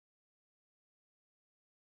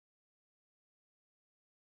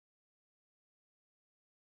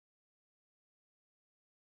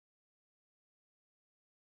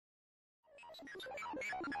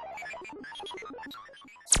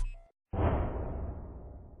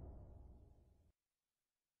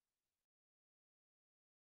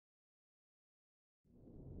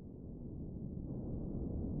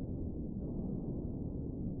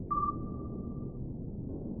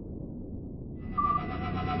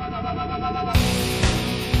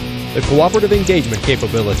The Cooperative Engagement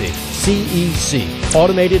Capability, CEC,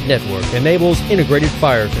 automated network enables integrated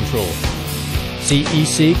fire control.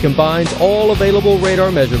 CEC combines all available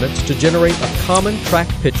radar measurements to generate a common track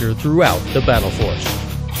picture throughout the battle force.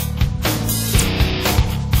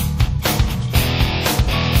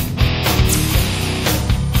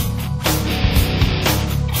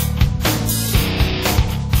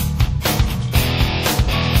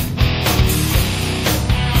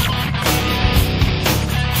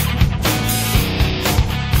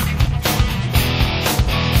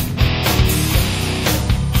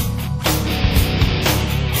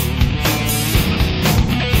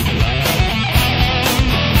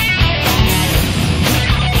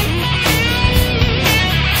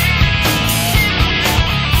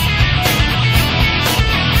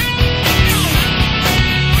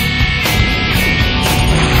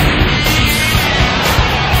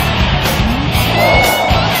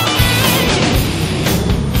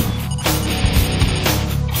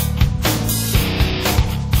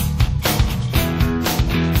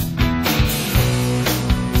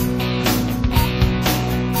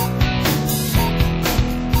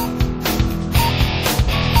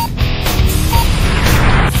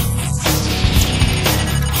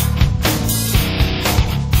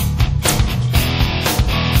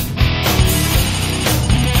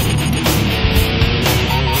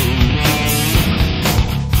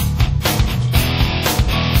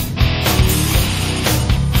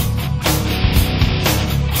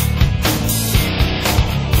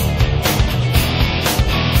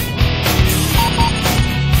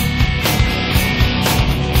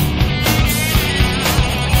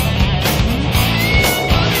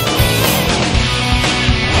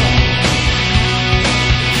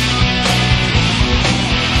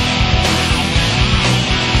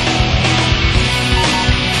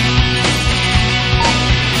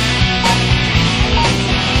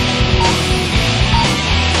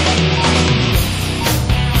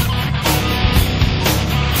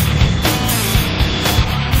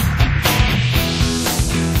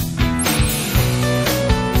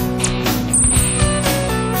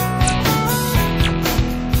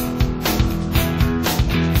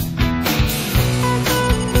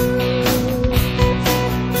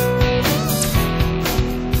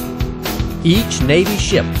 Each Navy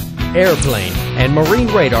ship, airplane, and Marine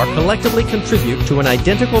radar collectively contribute to an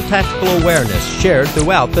identical tactical awareness shared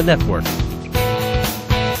throughout the network.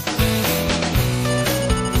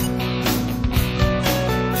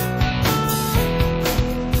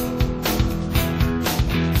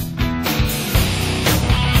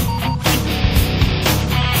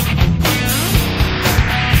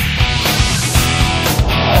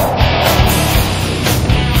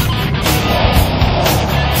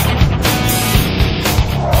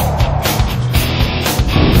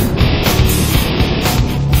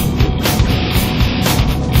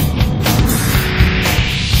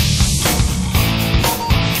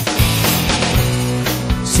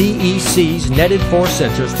 CEC's netted force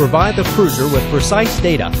sensors provide the cruiser with precise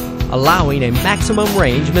data, allowing a maximum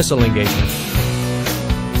range missile engagement.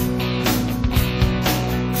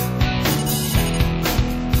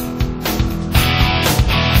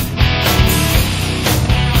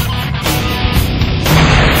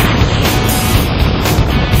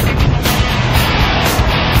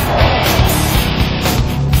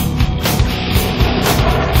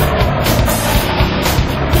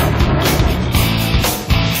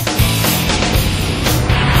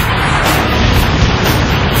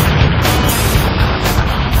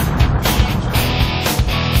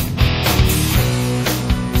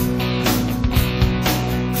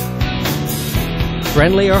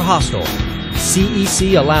 Friendly or hostile,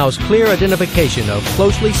 CEC allows clear identification of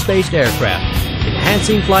closely spaced aircraft,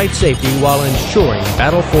 enhancing flight safety while ensuring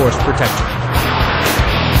battle force protection.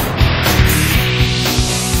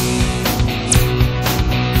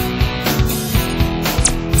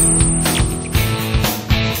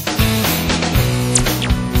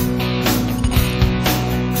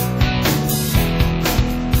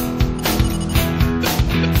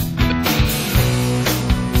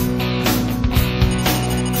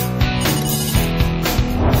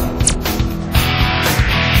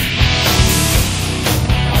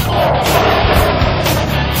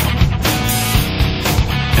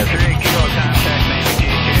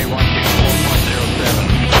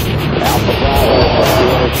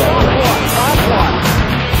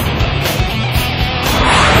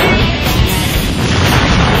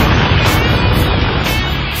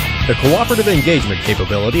 The Cooperative Engagement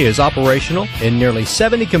Capability is operational in nearly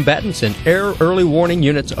 70 combatants and air early warning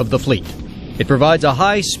units of the fleet. It provides a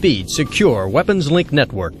high-speed, secure weapons link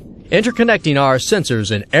network, interconnecting our sensors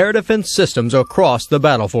and air defense systems across the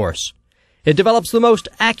battle force. It develops the most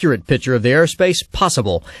accurate picture of the airspace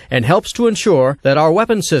possible and helps to ensure that our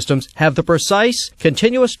weapon systems have the precise,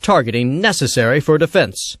 continuous targeting necessary for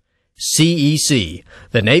defense. CEC,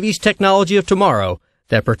 the Navy's technology of tomorrow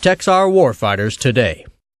that protects our warfighters today.